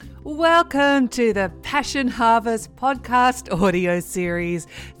Welcome to the Passion Harvest podcast audio series.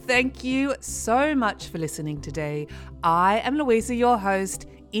 Thank you so much for listening today. I am Louisa, your host,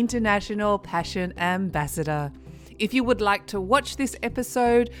 International Passion Ambassador. If you would like to watch this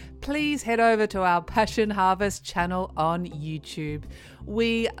episode, please head over to our Passion Harvest channel on YouTube.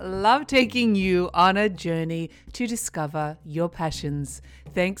 We love taking you on a journey to discover your passions.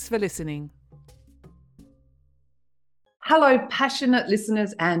 Thanks for listening. Hello, passionate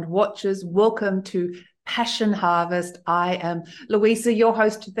listeners and watchers. Welcome to Passion Harvest. I am Louisa, your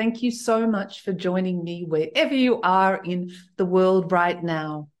host. Thank you so much for joining me wherever you are in the world right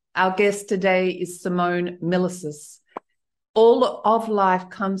now. Our guest today is Simone Milasas. All of life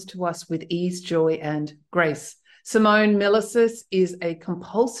comes to us with ease, joy, and grace. Simone Milasas is a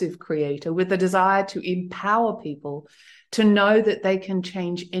compulsive creator with a desire to empower people to know that they can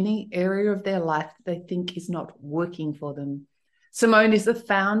change any area of their life that they think is not working for them. Simone is the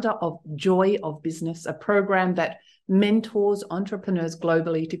founder of Joy of Business, a program that mentors entrepreneurs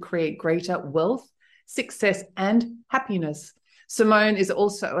globally to create greater wealth, success, and happiness. Simone is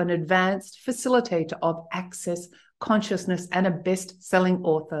also an advanced facilitator of Access Consciousness and a best-selling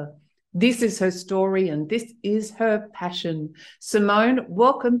author. This is her story and this is her passion. Simone,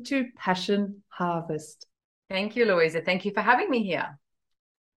 welcome to Passion Harvest. Thank you, Louisa. Thank you for having me here.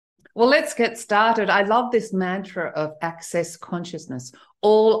 Well, let's get started. I love this mantra of access consciousness.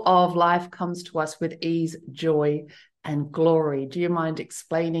 All of life comes to us with ease, joy, and glory. Do you mind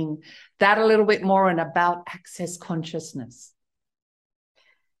explaining that a little bit more and about access consciousness?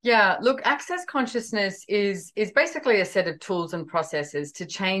 Yeah, look, access consciousness is basically a set of tools and processes to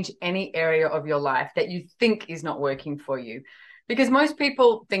change any area of your life that you think is not working for you. Because most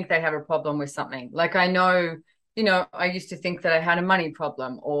people think they have a problem with something. Like I know, I used to think that I had a money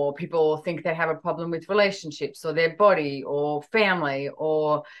problem, or people think they have a problem with relationships or their body or family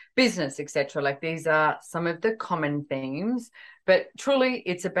or business, etc. Like these are some of the common themes. But truly,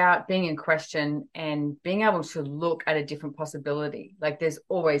 it's about being in question and being able to look at a different possibility. Like there's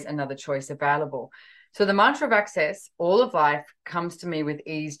always another choice available. So the mantra of access, all of life comes to me with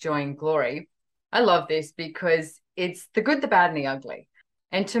ease, joy, and glory. I love this because it's the good, the bad, and the ugly.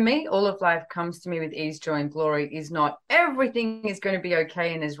 And to me, all of life comes to me with ease, joy, and glory is not everything is going to be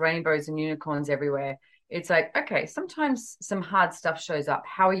okay and there's rainbows and unicorns everywhere. It's like, okay, sometimes some hard stuff shows up.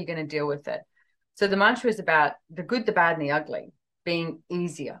 How are you going to deal with it? So the mantra is about the good, the bad, and the ugly being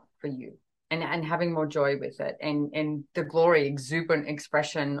easier for you and having more joy with it and the glory, exuberant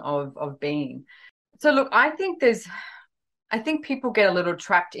expression of being. So look, I think people get a little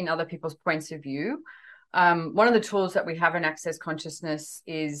trapped in other people's points of view. One of the tools that we have in Access Consciousness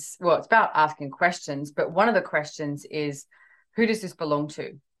is, it's about asking questions, but one of the questions is, who does this belong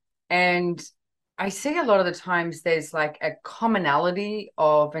to? And I see a lot of the times there's like a commonality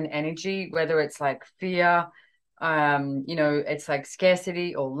of an energy, whether it's like fear, it's like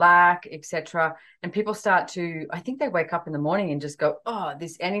scarcity or lack, etc. And people I think they wake up in the morning and just go, oh,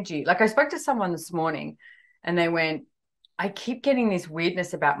 this energy. Like I spoke to someone this morning and they went, I keep getting this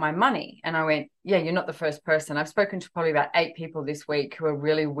weirdness about my money. And I went, yeah, you're not the first person. I've spoken to probably about 8 people this week who are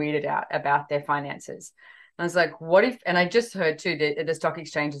really weirded out about their finances. And I was like, what if, and I just heard too, the stock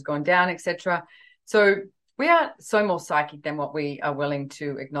exchange has gone down, etc. So we are so more psychic than what we are willing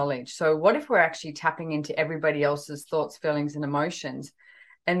to acknowledge. So what if we're actually tapping into everybody else's thoughts, feelings, and emotions,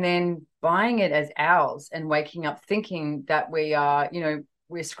 and then buying it as ours and waking up thinking that we are,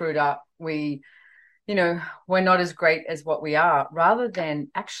 we're screwed up. We're not as great as what we are, rather than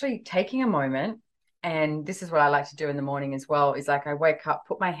actually taking a moment. And this is what I like to do in the morning as well, is like I wake up,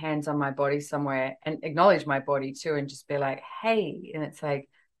 put my hands on my body somewhere and acknowledge my body too, and just be like, hey, and it's like,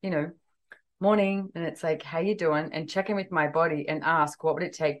 morning, and it's like, how you doing? And check in with my body and ask, what would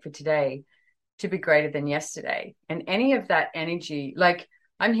it take for today to be greater than yesterday? And any of that energy, like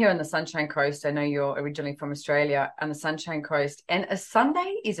I'm here on the Sunshine Coast. I know you're originally from Australia, on the Sunshine Coast, and a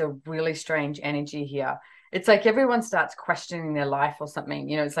Sunday is a really strange energy here. It's like everyone starts questioning their life or something.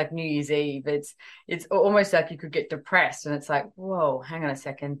 It's like New Year's Eve. It's almost like you could get depressed, and it's like, whoa, hang on a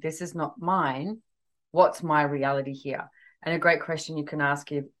second. This is not mine. What's my reality here? And a great question you can ask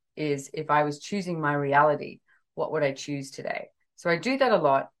is, if I was choosing my reality, what would I choose today? So I do that a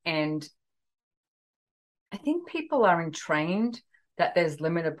lot. And I think people are entrained that there's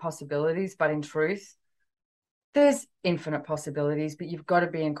limited possibilities, but in truth, there's infinite possibilities, but you've got to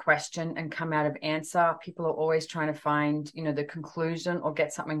be in question and come out of answer. People are always trying to find, the conclusion or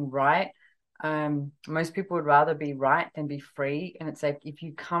get something right. Most people would rather be right than be free. And it's like, if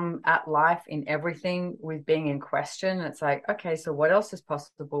you come at life in everything with being in question, it's like, okay, so what else is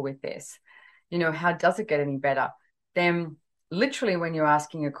possible with this? How does it get any better? Then literally when you're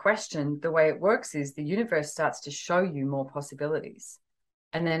asking a question, the way it works is the universe starts to show you more possibilities,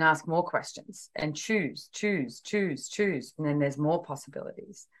 and then ask more questions and choose. And then there's more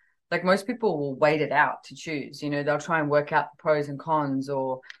possibilities. Like most people will wait it out to choose, they'll try and work out the pros and cons,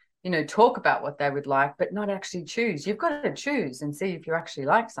 or, talk about what they would like, but not actually choose. You've got to choose and see if you actually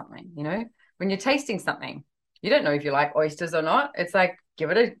like something. When you're tasting something, you don't know if you like oysters or not. It's like,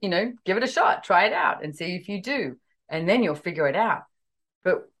 give it a shot, try it out and see if you do. And then you'll figure it out.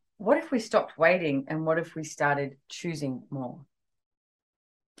 But what if we stopped waiting, and what if we started choosing more?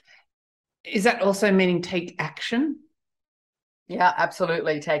 Is that also meaning take action? Yeah,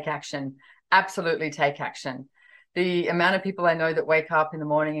 absolutely. Take action. Absolutely take action. The amount of people I know that wake up in the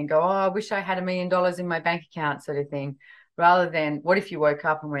morning and go, oh, I wish I had $1 million in my bank account, sort of thing, rather than what if you woke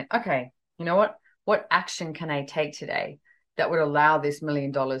up and went, okay, you know what action can I take today that would allow this $1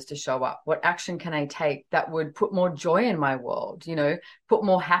 million to show up? What action can I take that would put more joy in my world, put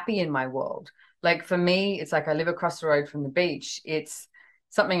more happy in my world? Like for me, it's like I live across the road from the beach. It's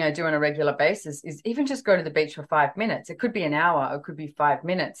something I do on a regular basis is even just go to the beach for 5 minutes. It could be an hour, or it could be 5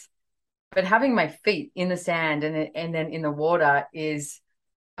 minutes. But having my feet in the sand and then in the water is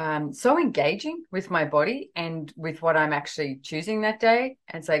so engaging with my body and with what I'm actually choosing that day.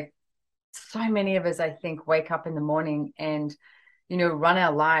 And it's like so many of us, I think, wake up in the morning and, run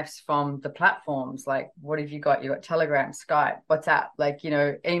our lives from the platforms. Like, what have you got? You got Telegram, Skype, WhatsApp, like,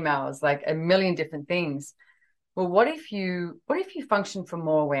 emails, like a million different things. Well, what if you function from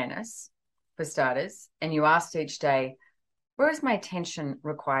more awareness, for starters, and you asked each day, where is my attention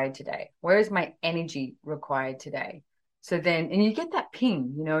required today? Where is my energy required today? So then, and you get that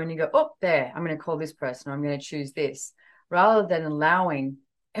ping, and you go, oh, there, I'm going to call this person, or I'm going to choose this, rather than allowing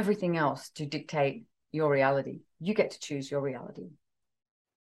everything else to dictate your reality. You get to choose your reality.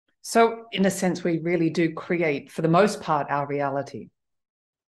 So in a sense, we really do create, for the most part, our reality.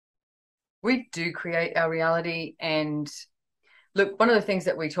 We do create our reality. And look, one of the things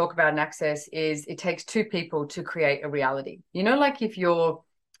that we talk about in Access is it takes two people to create a reality. Like if you're,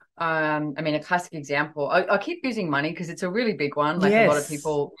 a classic example, I keep using money because it's a really big one. Like yes. A lot of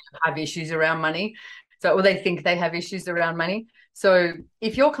people have issues around money. Or they think they have issues around money. So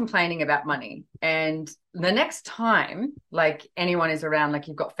if you're complaining about money, and the next time, like anyone is around, like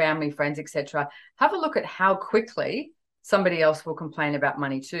you've got family, friends, etc., have a look at how quickly somebody else will complain about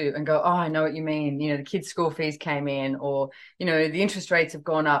money too and go, oh, I know what you mean. The kids' school fees came in, or, the interest rates have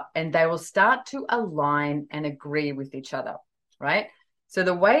gone up, and they will start to align and agree with each other, right? So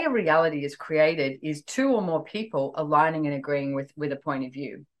the way a reality is created is two or more people aligning and agreeing with a point of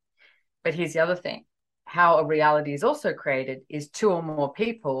view. But here's the other thing. How a reality is also created is two or more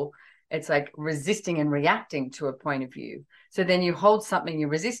people, it's like resisting and reacting to a point of view. So then you hold something, you're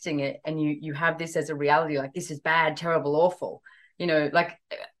resisting it, and you have this as a reality, like this is bad, terrible, awful. Like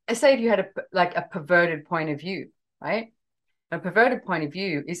say if you had a perverted point of view, right? A perverted point of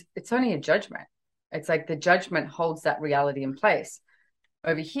view it's only a judgment. It's like the judgment holds that reality in place.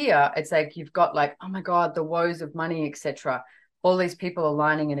 Over here, it's like you've got like, oh my God, the woes of money, etc. All these people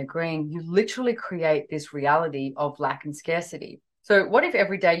aligning and agreeing. You literally create this reality of lack and scarcity. So what if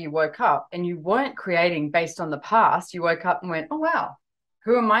every day you woke up and you weren't creating based on the past? You woke up and went, oh, wow,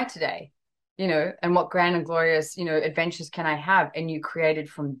 who am I today? And what grand and glorious, adventures can I have? And you created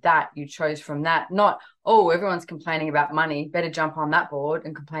from that. You chose from that. Not, oh, everyone's complaining about money. Better jump on that board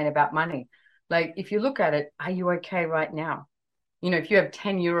and complain about money. Like, if you look at it, are you okay right now? If you have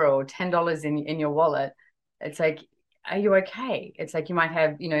 €10 or $10 in your wallet, it's like, are you okay? It's like you might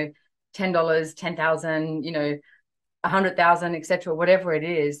have, $10, 10,000, 100,000, etc., whatever it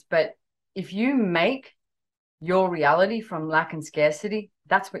is. But if you make your reality from lack and scarcity,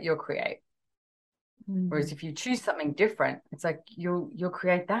 that's what you'll create. Mm-hmm. Whereas if you choose something different, it's like you'll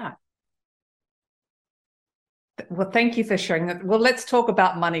create that. Well, thank you for sharing that. Well, let's talk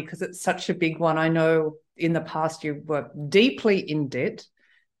about money because it's such a big one. I know in the past you were deeply in debt,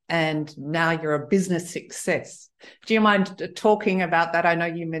 and now you're a business success. Do you mind talking about that? I know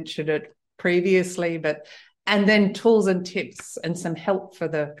you mentioned it previously, and then tools and tips and some help for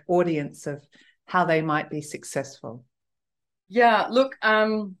the audience of how they might be successful. Yeah, look,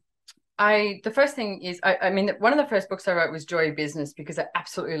 the first thing is, one of the first books I wrote was Joy of Business because I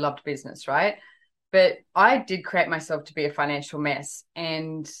absolutely loved business, right? But I did create myself to be a financial mess.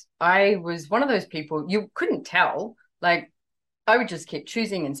 And I was one of those people, you couldn't tell, like, I would just keep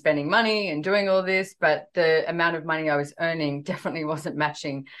choosing and spending money and doing all this, but the amount of money I was earning definitely wasn't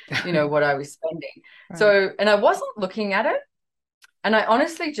matching, what I was spending. Right. So, and I wasn't looking at it. And I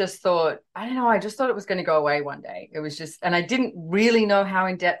honestly just thought, I don't know, I just thought it was going to go away one day. It was just, and I didn't really know how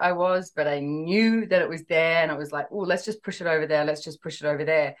in debt I was, but I knew that it was there. And I was like, oh, let's just push it over there. Let's just push it over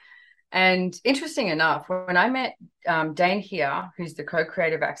there. And interesting enough, when I met Dane here, who's the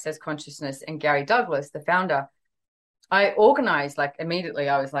co-creator of Access Consciousness, and Gary Douglas, the founder, I organized like immediately.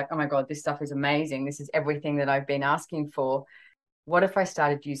 I was like, oh my God, this stuff is amazing. This is everything that I've been asking for. What if I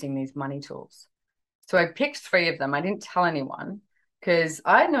started using these money tools? So I picked 3 of them. I didn't tell anyone because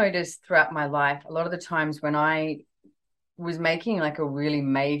I noticed throughout my life, a lot of the times when I was making like a really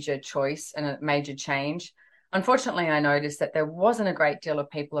major choice and a major change, unfortunately, I noticed that there wasn't a great deal of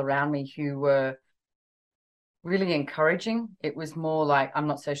people around me who were really encouraging. It was more like, I'm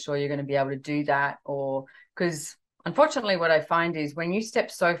not so sure you're going to be able to do that. Or because unfortunately, what I find is when you step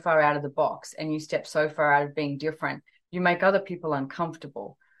so far out of the box and you step so far out of being different, you make other people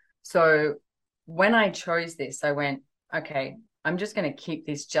uncomfortable. So when I chose this, I went, okay, I'm just going to keep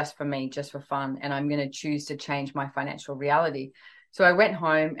this just for me, just for fun. And I'm going to choose to change my financial reality. So I went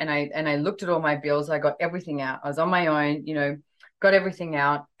home and I looked at all my bills. I got everything out. I was on my own, got everything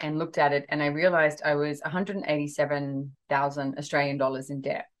out and looked at it. And I realized I was 187,000 Australian dollars in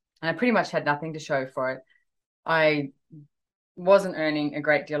debt. And I pretty much had nothing to show for it. I wasn't earning a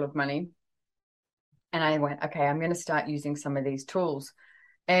great deal of money. And I went, okay, I'm going to start using some of these tools.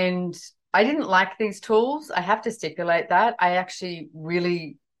 And I didn't like these tools. I have to stipulate that. I actually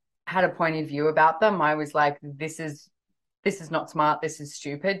really had a point of view about them. I was like, this is not smart. This is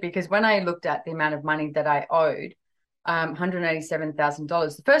stupid. Because when I looked at the amount of money that I owed,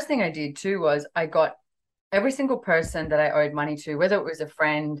 $187,000, the first thing I did too was I got every single person that I owed money to, whether it was a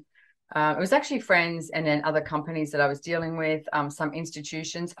friend, it was actually friends and then other companies that I was dealing with, some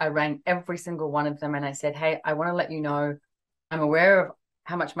institutions. I rang every single one of them and I said, hey, I want to let you know I'm aware of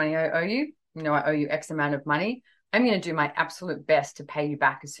how much money I owe you. I owe you X amount of money. I'm going to do my absolute best to pay you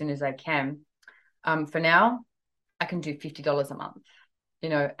back as soon as I can. For now, I can do $50 a month,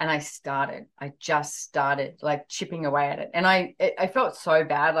 and I just started like chipping away at it. And I felt so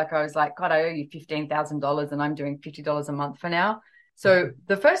bad. Like I was like, God, I owe you $15,000 and I'm doing $50 a month for now. So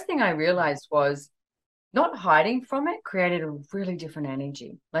the first thing I realized was not hiding from it created a really different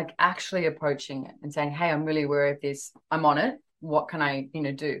energy, like actually approaching it and saying, hey, I'm really aware of this. I'm on it. What can I,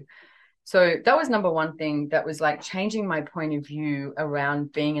 do? So that was number one thing that was like changing my point of view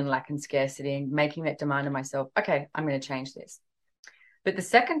around being in lack and scarcity and making that demand of myself. Okay, I'm going to change this. But the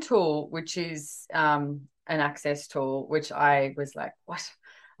second tool, which is an access tool, which I was like, what?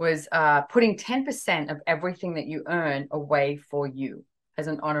 Was putting 10% of everything that you earn away for you as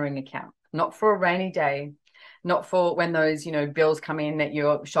an honoring account, not for a rainy day, not for when those, bills come in that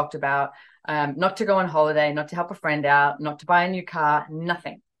you're shocked about, not to go on holiday, not to help a friend out, not to buy a new car,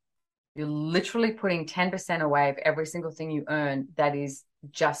 nothing. You're literally putting 10% away of every single thing you earn that is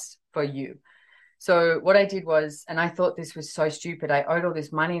just for you. So what I did was, and I thought this was so stupid, I owed all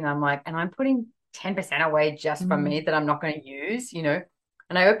this money and I'm like, and I'm putting 10% away just from me that I'm not going to use,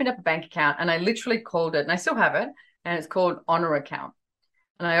 And I opened up a bank account and I literally called it, and I still have it, and it's called Honor Account.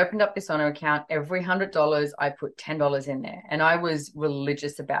 And I opened up this Honor Account. Every $100, I put $10 in there. And I was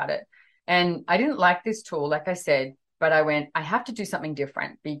religious about it. And I didn't like this tool, like I said, but I went, I have to do something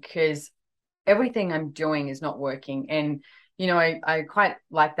different because everything I'm doing is not working. And, I quite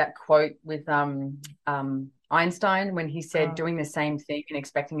like that quote with Einstein when he said doing the same thing and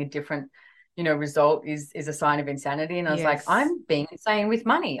expecting a different result is a sign of insanity. And I was like, I'm being insane with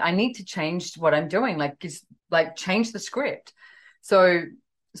money. I need to change what I'm doing, like change the script. So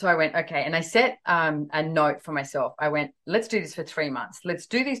I went, okay. And I set a note for myself. I went, let's do this for 3 months. Let's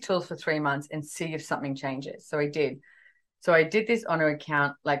do these tools for 3 months and see if something changes. So I did. So I did this Honor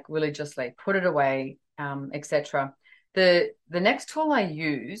Account, like religiously, put it away, etc. The next tool I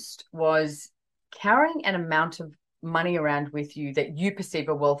used was carrying an amount of money around with you that you perceive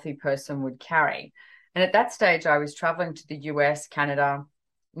a wealthy person would carry. And at that stage, I was traveling to the US, Canada,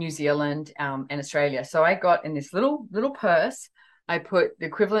 New Zealand, and Australia. So I got in this little purse, I put the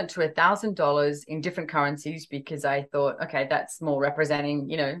equivalent to $1,000 in different currencies because I thought, okay, that's more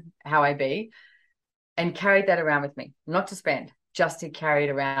representing, how I be, and carried that around with me, not to spend, just to carry it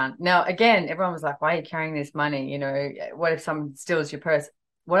around. Now, again, everyone was like, why are you carrying this money? What if someone steals your purse?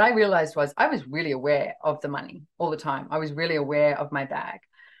 What I realized was I was really aware of the money all the time. I was really aware of my bag.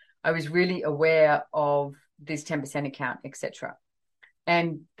 I was really aware of this 10% account, etc.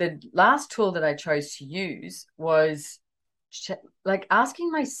 And the last tool that I chose to use was like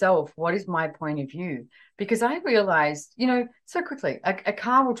asking myself, what is my point of view? Because I realized, so quickly, a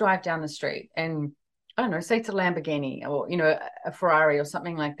car will drive down the street and I don't know, say it's a Lamborghini or, a Ferrari or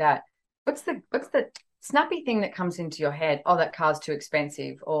something like that. What's the snappy thing that comes into your head, oh, that car's too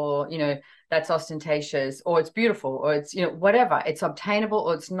expensive, or, that's ostentatious, or it's beautiful, or it's, whatever, it's obtainable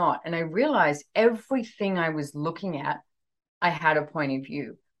or it's not. And I realized everything I was looking at, I had a point of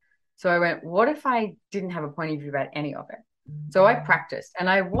view. So I went, what if I didn't have a point of view about any of it? So I practiced and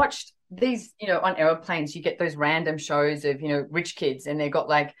I watched these, on airplanes, you get those random shows of, rich kids, and they got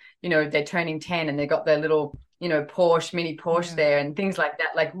like, they're turning 10 and they got their little, Porsche, mini Porsche there and things like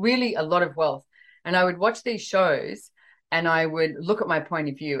that, like really a lot of wealth. And I would watch these shows and I would look at my point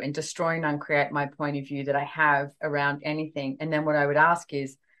of view and destroy and uncreate my point of view that I have around anything. And then what I would ask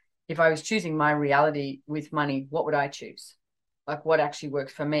is, if I was choosing my reality with money, what would I choose? Like what actually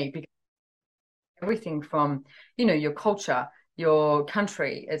works for me? Because everything from, your culture, your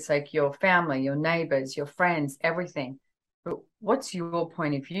country, it's like your family, your neighbors, your friends, everything. But what's your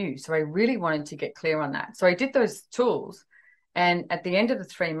point of view? So I really wanted to get clear on that. So I did those tools. And at the end of the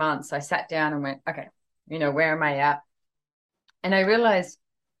 3 months, I sat down and went, okay, where am I at? And I realized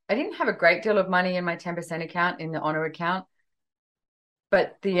I didn't have a great deal of money in my 10% account, in the honor account.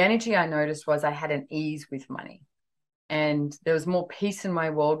 But the energy I noticed was I had an ease with money. And there was more peace in my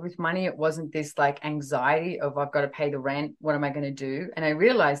world with money. It wasn't this like anxiety of I've got to pay the rent. What am I going to do? And I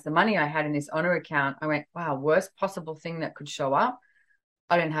realized the money I had in this honor account, I went, wow, worst possible thing that could show up.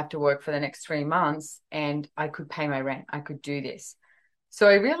 I didn't have to work for the next 3 months and I could pay my rent. I could do this. So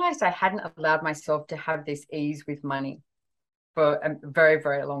I realized I hadn't allowed myself to have this ease with money for a very,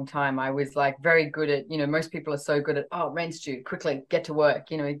 very long time. I was like very good at, most people are so good at, oh, rent's due, quickly get to work,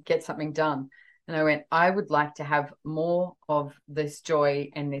 get something done. And I went, I would like to have more of this joy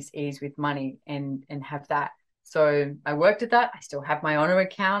and this ease with money and have that. So I worked at that. I still have my honor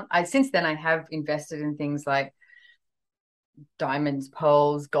account. Since then I have invested in things like diamonds,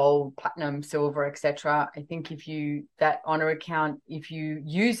 pearls, gold, platinum, silver, etc. I think that honor account, if you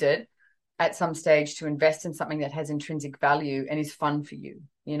use it at some stage to invest in something that has intrinsic value and is fun for you,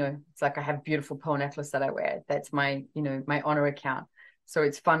 it's like I have a beautiful pearl necklace that I wear. That's my, my honor account. So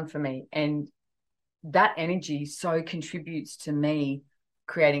it's fun for me. And that energy so contributes to me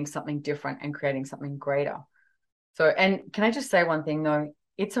creating something different and creating something greater. So, and can I just say one thing though?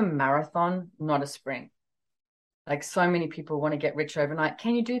 It's a marathon, not a sprint. Like so many people want to get rich overnight.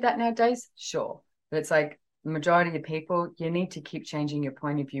 Can you do that nowadays? Sure. But it's like the majority of people, you need to keep changing your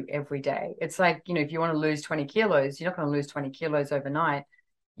point of view every day. It's like, if you want to lose 20 kilos, you're not going to lose 20 kilos overnight.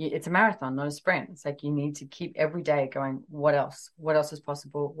 It's a marathon, not a sprint. It's like you need to keep every day going, what else? What else is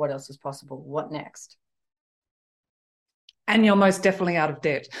possible? What else is possible? What next? And you're most definitely out of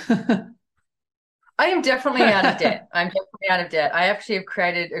debt. I am definitely out of debt. I'm definitely out of debt. I actually have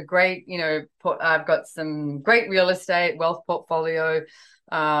created a great, I've got some great real estate wealth portfolio.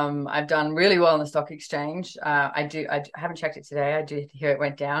 I've done really well on the stock exchange. I haven't checked it today. I did hear it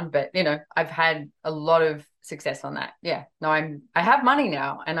went down, but I've had a lot of success on that. Yeah, no, I have money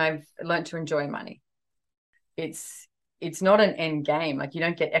now and I've learned to enjoy money. It's not an end game. Like you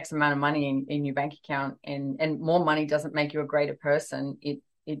don't get X amount of money in your bank account and more money doesn't make you a greater person.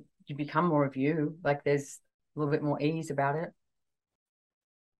 You become more of you. Like there's a little bit more ease about it.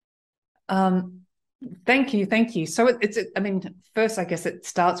 Thank you. So first, I guess it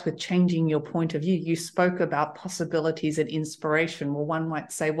starts with changing your point of view. You spoke about possibilities and inspiration. Well, one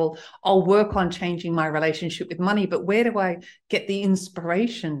might say, well, I'll work on changing my relationship with money, but where do I get the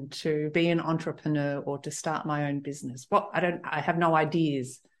inspiration to be an entrepreneur or to start my own business? I have no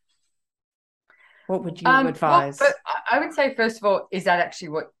ideas. What would you advise? Well, I would say, first of all, is that actually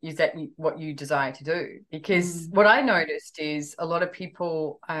what you desire to do? Because what I noticed is a lot of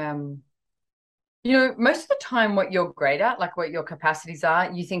people, most of the time what you're great at, like what your capacities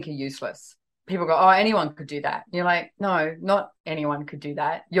are, you think are useless. People go, oh, anyone could do that. And you're like, no, not anyone could do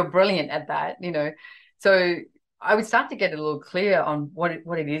that. You're brilliant at that, So I would start to get a little clear on what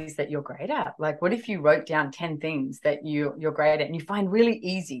it is that you're great at. Like, what if you wrote down 10 things that you're great at and you find really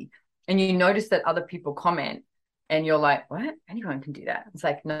easy? And you notice that other people comment and you're like, what? Anyone can do that. It's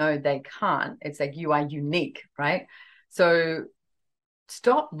like, no, they can't. It's like you are unique, right? So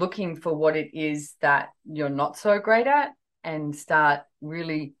stop looking for what it is that you're not so great at and start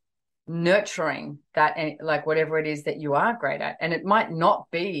really nurturing that, like whatever it is that you are great at. And it might not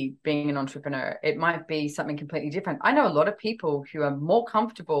be being an entrepreneur. It might be something completely different. I know a lot of people who are more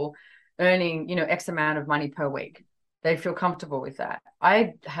comfortable earning, X amount of money per week. They feel comfortable with that.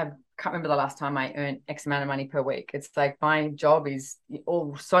 Can't remember the last time I earned X amount of money per week. It's like my job is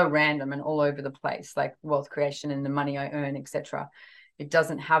all so random and all over the place, like wealth creation and the money I earn, etc. It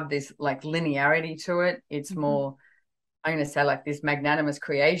doesn't have this like linearity to it. It's more I'm going to say like this magnanimous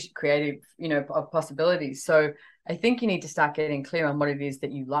creative, of possibilities. So I think you need to start getting clear on what it is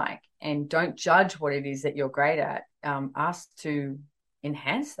that you like, and don't judge what it is that you're great at. Ask to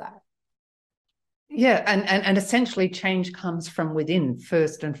enhance that. Yeah, and essentially change comes from within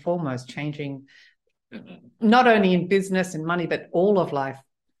first and foremost, changing not only in business and money, but all of life,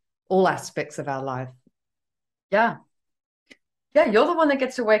 all aspects of our life. Yeah. Yeah, you're the one that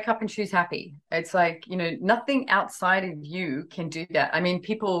gets to wake up and choose happy. It's like, nothing outside of you can do that. I mean,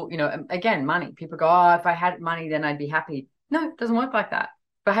 people, again, money. People go, oh, if I had money, then I'd be happy. No, it doesn't work like that.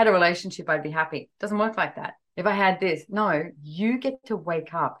 If I had a relationship, I'd be happy. It doesn't work like that. If I had this, no, you get to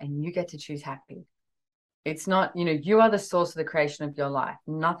wake up and you get to choose happy. It's not, you are the source of the creation of your life,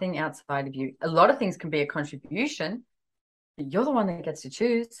 nothing outside of you. A lot of things can be a contribution, but you're the one that gets to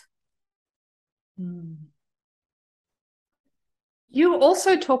choose. Mm. You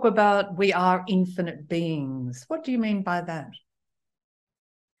also talk about we are infinite beings. What do you mean by that?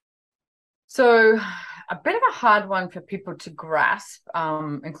 So a bit of a hard one for people to grasp,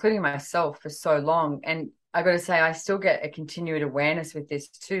 including myself for so long. And I got to say, I still get a continued awareness with this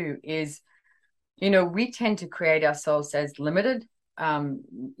too, is, we tend to create ourselves as limited.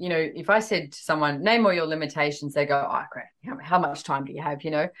 If I said to someone, name all your limitations, they go, oh, great. How much time do you have,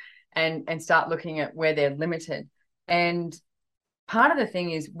 and start looking at where they're limited. And part of the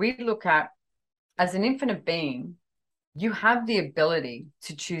thing is we look at, as an infinite being, you have the ability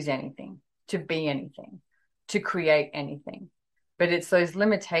to choose anything, to be anything, to create anything. But it's those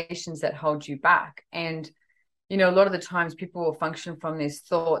limitations that hold you back. And, a lot of the times people will function from these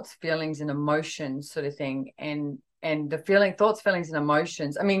thoughts, feelings, and emotions sort of thing. And the thoughts, feelings, and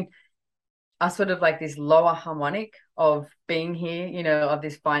emotions, I mean, are sort of like this lower harmonic of being here, of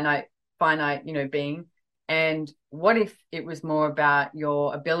this finite, being. And what if it was more about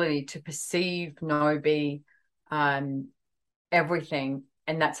your ability to perceive, know, be everything,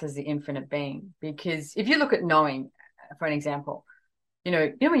 and that's as the infinite being? Because if you look at knowing, for an example,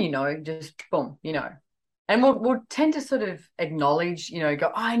 when just boom, and we'll tend to sort of acknowledge, go,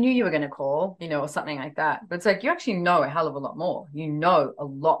 oh, I knew you were going to call, or something like that. But it's like, you actually know a hell of a lot more. You know a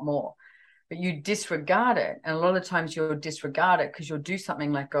lot more, but you disregard it. And a lot of the times you'll disregard it because you'll do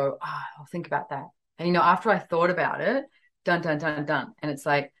something like go, I'll think about that. And, after I thought about it, done. And it's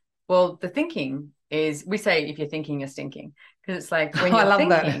like, well, the thinking is, we say, if you're thinking, you're stinking. Because it's like, when you're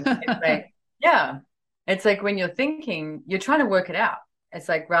thinking, it's like, yeah, it's like when you're thinking, you're trying to work it out. It's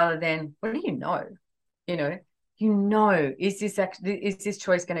like, rather than, what do you know? Is this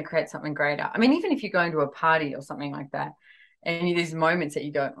choice going to create something greater? I mean, even if you're going to a party or something like that, and there's moments that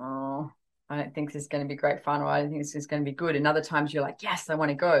you go, oh, I don't think this is going to be great fun, or I don't think this is going to be good. And other times you're like, yes, I want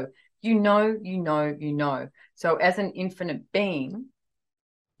to go. You know. So as an infinite being,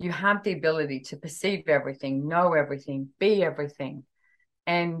 you have the ability to perceive everything, know everything, be everything.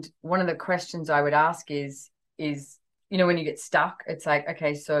 And one of the questions I would ask is, when you get stuck, it's like,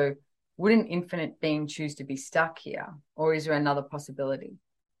 okay, so would an infinite being choose to be stuck here? Or is there another possibility?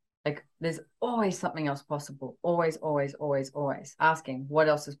 Like, there's always something else possible. Always asking, what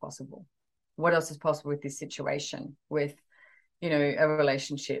else is possible? What else is possible with this situation, with, a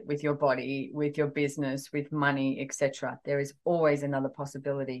relationship, with your body, with your business, with money, etc. There is always another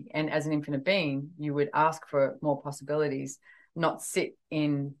possibility. And as an infinite being, you would ask for more possibilities, not sit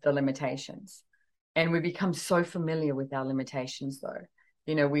in the limitations. And we become so familiar with our limitations, though.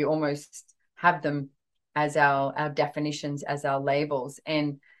 We almost have them as our definitions, as our labels.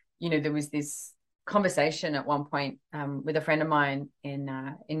 And, there was this conversation at one point with a friend of mine in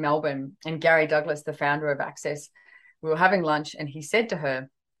Melbourne, and Gary Douglas, the founder of Access. We were having lunch, and he said to her,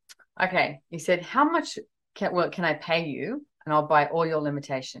 okay, he said, how much can I pay you, and I'll buy all your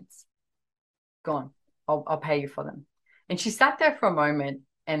limitations? Gone. I'll pay you for them. And she sat there for a moment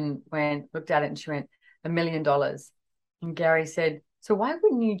and looked at it, and she went, $1 million. And Gary said, so why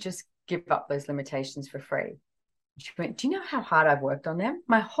wouldn't you just give up those limitations for free? She went, do you know how hard I've worked on them?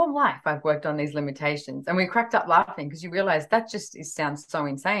 My whole life I've worked on these limitations. And we cracked up laughing, because you realize that just sounds so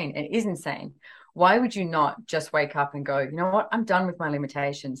insane. It is insane. Why would you not just wake up and go, you know what? I'm done with my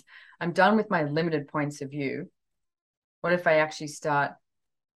limitations. I'm done with my limited points of view. What if I actually start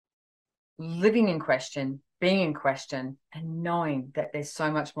living in question, being in question, and knowing that there's so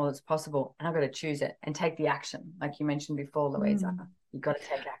much more that's possible, and I've got to choose it and take the action, like you mentioned before, Louisa. You've got to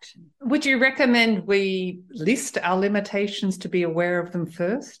take action. Would you recommend we list our limitations to be aware of them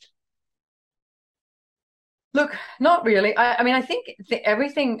first? Look, not really. I mean, I think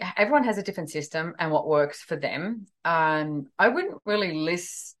everyone has a different system and what works for them. I wouldn't really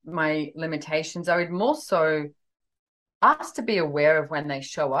list my limitations. I would more so ask to be aware of when they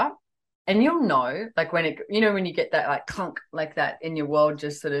show up, And you'll know, like when when you get that like clunk like that in your world,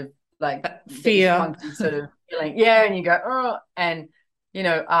 just sort of like fear, funky sort of feeling. Yeah. And you go, oh, and,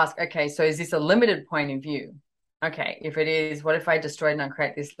 ask, okay, so is this a limited point of view? Okay. If it is, what if I destroyed and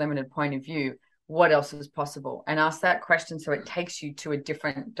uncreate this limited point of view? What else is possible? And ask that question so it takes you to a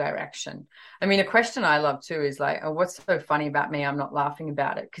different direction. I mean, a question I love too is like, oh, what's so funny about me? I'm not laughing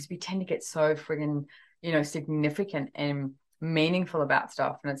about it, because we tend to get so friggin', significant and meaningful about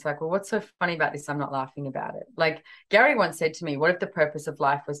stuff. And it's like, well, what's so funny about this? I'm not laughing about it. Like Gary once said to me, what if the purpose of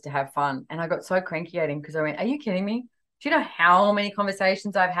life was to have fun? And I got so cranky at him because I went, are you kidding me? Do you know how many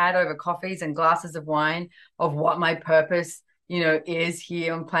conversations I've had over coffees and glasses of wine of what my purpose is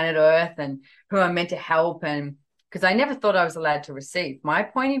here on planet Earth and who I'm meant to help? And because I never thought I was allowed to receive. My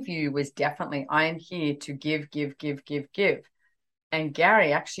point of view was definitely, I am here to give, give, give, give, give. And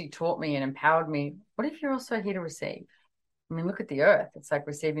Gary actually taught me and empowered me. What if you're also here to receive? I mean, look at the earth. It's like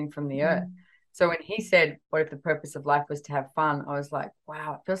receiving from the earth. So when he said, what if the purpose of life was to have fun? I was like,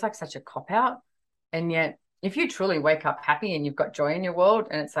 wow, it feels like such a cop-out. And yet, if you truly wake up happy and you've got joy in your world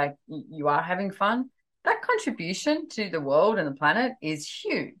and it's like you are having fun, that contribution to the world and the planet is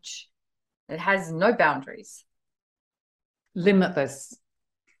huge. It has no boundaries. Limitless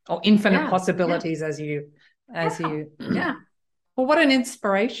or infinite possibilities as you. Yeah. Well, what an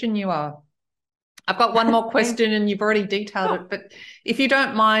inspiration you are. I've got one more question and you've already detailed it, but if you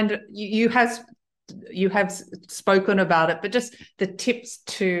don't mind, you have spoken about it, but just the tips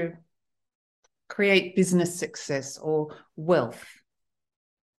to create business success or wealth,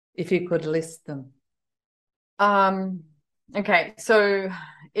 if you could list them. Okay. So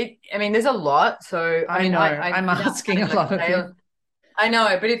there's a lot. So I'm asking a lot of you. I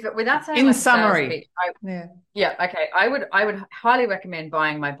know, but without saying in summary, okay. I would highly recommend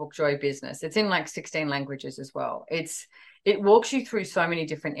buying my book Joy Business. It's in like 16 languages as well. It walks you through so many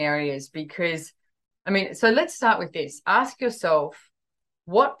different areas because, so let's start with this. Ask yourself,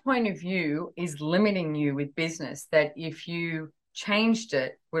 what point of view is limiting you with business that if you changed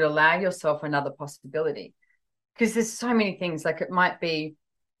it would allow yourself another possibility? Because there's so many things. Like it might be,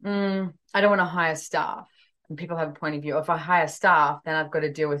 I don't want to hire staff. And people have a point of view. If I hire staff, then I've got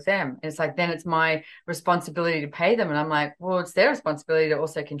to deal with them. And it's like, then it's my responsibility to pay them. And I'm like, well, it's their responsibility to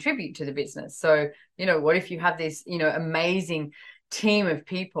also contribute to the business. So, what if you have this, amazing team of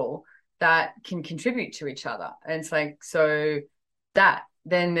people that can contribute to each other? And it's like, so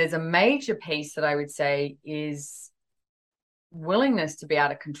then there's a major piece that I would say is willingness to be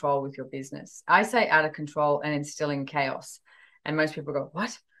out of control with your business. I say out of control and instilling chaos. And most people go,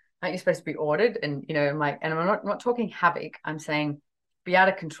 what? Aren't you supposed to be ordered? And, I'm like, and I'm not talking havoc. I'm saying be out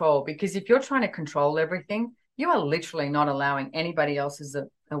of control, because if you're trying to control everything, you are literally not allowing anybody else's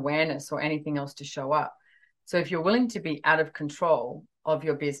awareness or anything else to show up. So if you're willing to be out of control of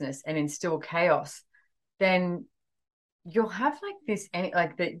your business and instill chaos, then you'll have like this,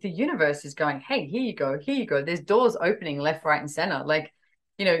 like the universe is going, hey, here you go. There's doors opening left, right, and center. Like,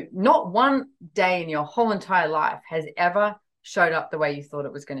 not one day in your whole entire life has ever showed up the way you thought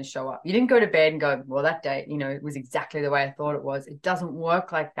it was going to show up. You didn't go to bed and go, well, that day, it was exactly the way I thought it was. It doesn't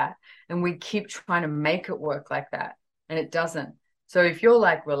work like that. And we keep trying to make it work like that, and it doesn't. So if you're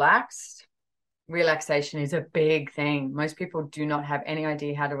like relaxed, relaxation is a big thing. Most people do not have any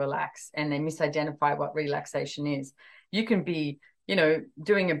idea how to relax, and they misidentify what relaxation is. You can be,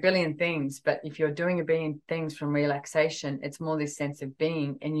 doing a billion things, but if you're doing a billion things from relaxation, it's more this sense of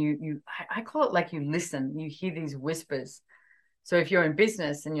being. And I call it like you listen, you hear these whispers. So if you're in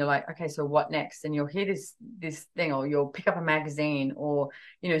business and you're like, okay, so what next? And you'll hear this thing, or you'll pick up a magazine, or,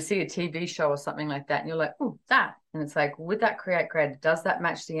 see a TV show or something like that. And you're like, oh, that. And it's like, would that create? Does that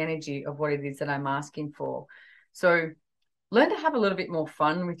match the energy of what it is that I'm asking for? So learn to have a little bit more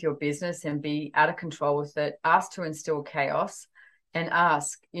fun with your business and be out of control with it. Ask to instill chaos, and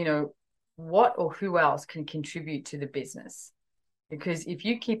ask, what or who else can contribute to the business? Because if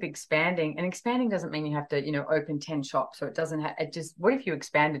you keep expanding, and expanding doesn't mean you have to, open 10 shops. So it doesn't have, what if you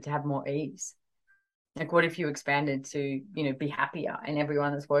expanded to have more ease? Like, what if you expanded to, be happier, and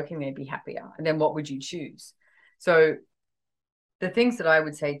everyone that's working there be happier? And then what would you choose? So the things that I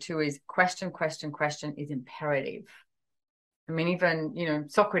would say too is question is imperative. I mean, even,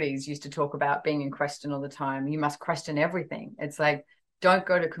 Socrates used to talk about being in question all the time. You must question everything. It's like, don't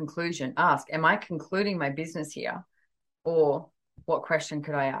go to conclusion. Ask, am I concluding my business here? Or what question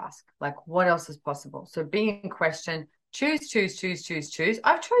could I ask? Like, what else is possible? So be in question, choose.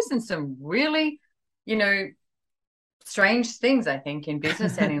 I've chosen some really, strange things, I think, in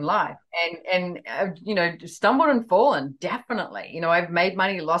business and in life, and stumbled and fallen. Definitely. I've made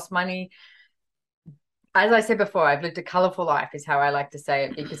money, lost money, as I said before, I've lived a colorful life is how I like to say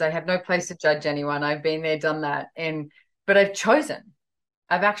it, because I have no place to judge anyone. I've been there, done that. But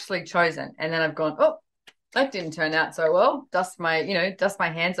I've actually chosen. And then I've gone, oh, that didn't turn out so well. Dust my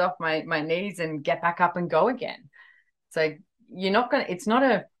hands off my knees and get back up and go again. So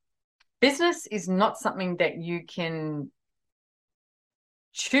business is not something that you can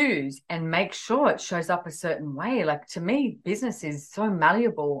choose and make sure it shows up a certain way. Like, to me, business is so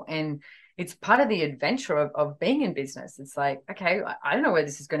malleable, and it's part of the adventure of being in business. It's like, okay, I don't know where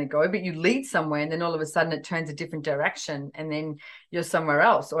this is going to go, but you lead somewhere and then all of a sudden it turns a different direction and then you're somewhere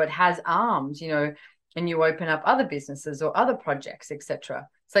else, or it has arms, and you open up other businesses or other projects, etc.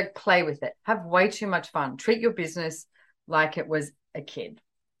 It's like, play with it. Have way too much fun. Treat your business like it was a kid.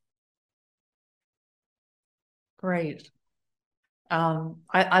 Great.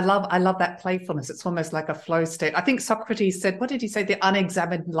 I love that playfulness. It's almost like a flow state. I think Socrates said, what did he say? The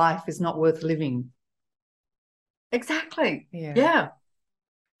unexamined life is not worth living. Exactly. Yeah.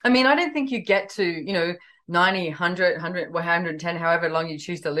 I mean, I don't think you get to, 90, 100, 110, however long you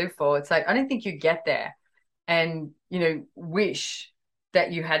choose to live for. It's like, I don't think you get there and, wish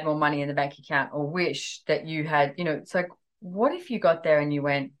that you had more money in the bank account, or wish that you had, it's like, what if you got there and you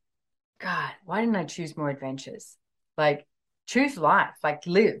went, God, why didn't I choose more adventures? Like, choose life, like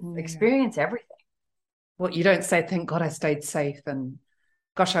live, experience everything. Well, you don't say, thank God I stayed safe, and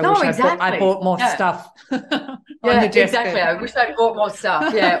gosh, I bought more stuff. Exactly. I wish I bought more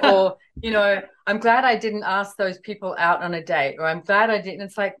stuff. Yeah. Or, I'm glad I didn't ask those people out on a date, or I'm glad I didn't.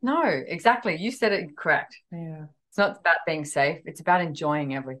 It's like, no, exactly. You said it correct. Yeah. It's not about being safe. It's about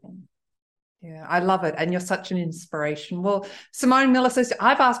enjoying everything. Yeah, I love it. And you're such an inspiration. Well, Simone Miller says,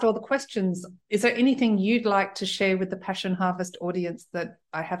 I've asked all the questions. Is there anything you'd like to share with the Passion Harvest audience that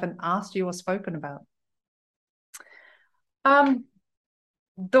I haven't asked you or spoken about?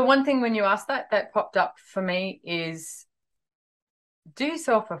 The one thing when you asked that popped up for me is, do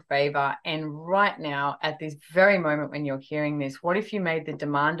yourself a favor, and right now, at this very moment when you're hearing this, what if you made the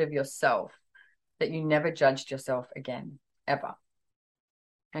demand of yourself that you never judged yourself again, ever?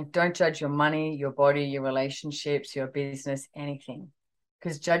 And don't judge your money, your body, your relationships, your business, anything.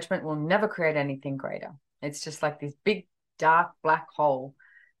 Because judgment will never create anything greater. It's just like this big, dark, black hole.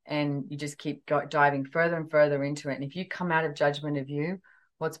 And you just keep diving further and further into it. And if you come out of judgment of you,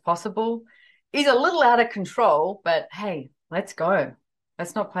 what's possible is a little out of control. But hey, let's go.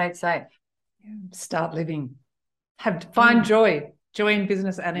 Let's not play it safe. Start living. Find joy in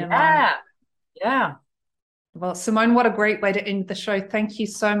business and in life. Yeah. Well, Simone, what a great way to end the show. Thank you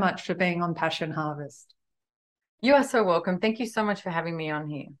so much for being on Passion Harvest. You are so welcome. Thank you so much for having me on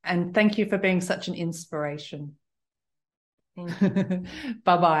here. And thank you for being such an inspiration. Thank you.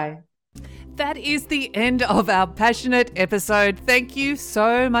 Bye-bye. That is the end of our passionate episode. Thank you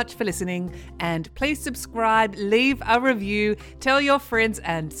so much for listening. And please subscribe, leave a review, tell your friends,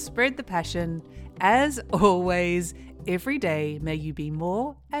 and spread the passion. As always, every day may you be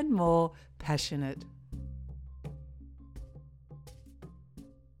more and more passionate.